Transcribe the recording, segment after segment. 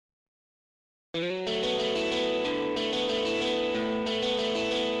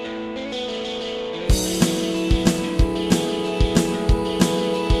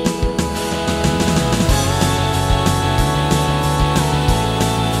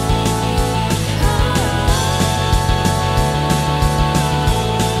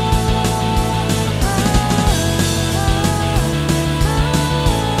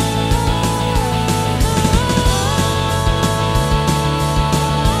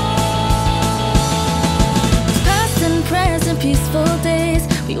peaceful days.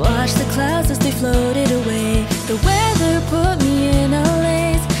 We watched the clouds as they floated away. The weather put me in a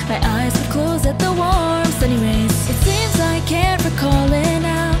laze. My eyes would close at the warm sunny rays. It seems I can't recall it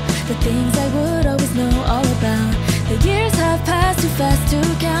now, the things I would always know all about. The years have passed too fast to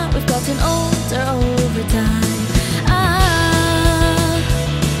count. We've gotten older over time.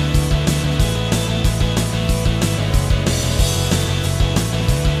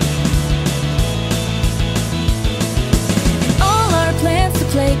 Plans to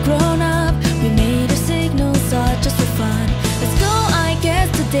play grown up. We made our signals all just for fun. Let's go, I guess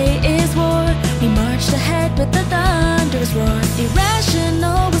today is war. We marched ahead with the thunderous roar.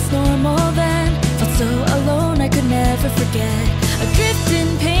 Irrational was normal then. Felt so alone I could never forget. Adrift in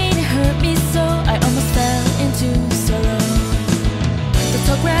pain, it hurt me so I almost fell into sorrow. The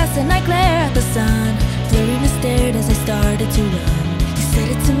tall grass and I glare at the sun. Blurriness stared as I started to run. Said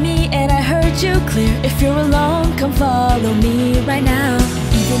it to me and I heard you clear. If you're alone, come follow me right now.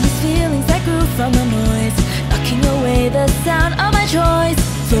 Even these feelings that grew from the noise, knocking away the sound of my choice.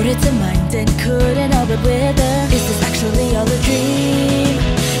 Floated to mind and couldn't help but wither. Is this actually all a dream?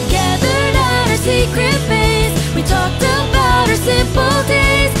 Gathered at our secret base, we talked about our simple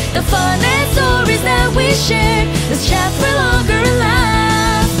days, the fun and stories that we shared. Let's chat for longer and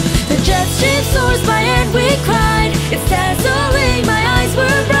laugh. The jet stream soars by and we cried. It's dazzling, my eyes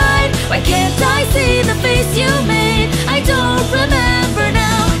were bright. Why can't I see the face you made? I don't remember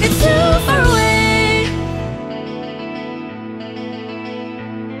now, it's too far away.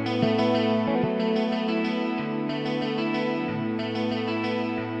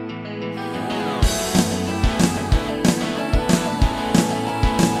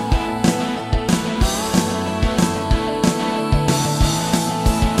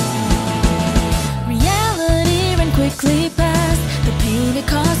 Quickly past the pain it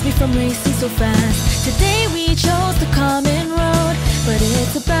caused me from racing so fast. Today we chose the common road, but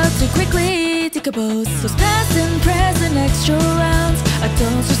it's about to quickly decompose. Those past and present extra rounds,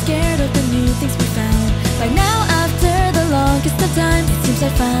 adults are scared of the new things we found. By now, after the longest of time, it seems I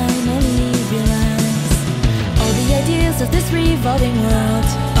finally realize all the ideas of this revolving world,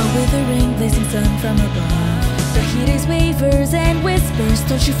 a withering blazing sun from above. The heat is wavers and whispers,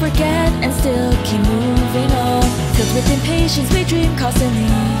 don't you forget, and still keep moving on. Filled with impatience, we dream constantly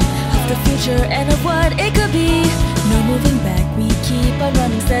of the future and of what it could be. No moving back, we keep on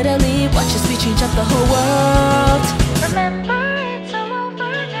running steadily. Watch as we change up the whole world. Remember, it's all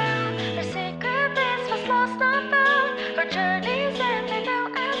over now. Our secret bliss was lost, not found. Our journeys ended now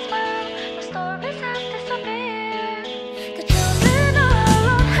as well. The stories have disappeared. The children all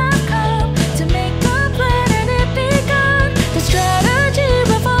alone have come to make a plan. The strategy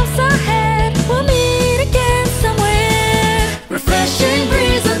revolves ahead. We'll meet again somewhere. Refreshing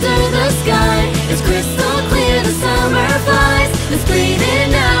breeze under the sky. It's crystal clear, the summer flies. Let's breathe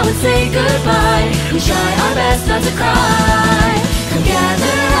in now and say goodbye. We try our best not to cry. Come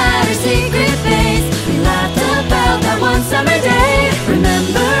gather at our secret base. We laughed about that one summer day. Remember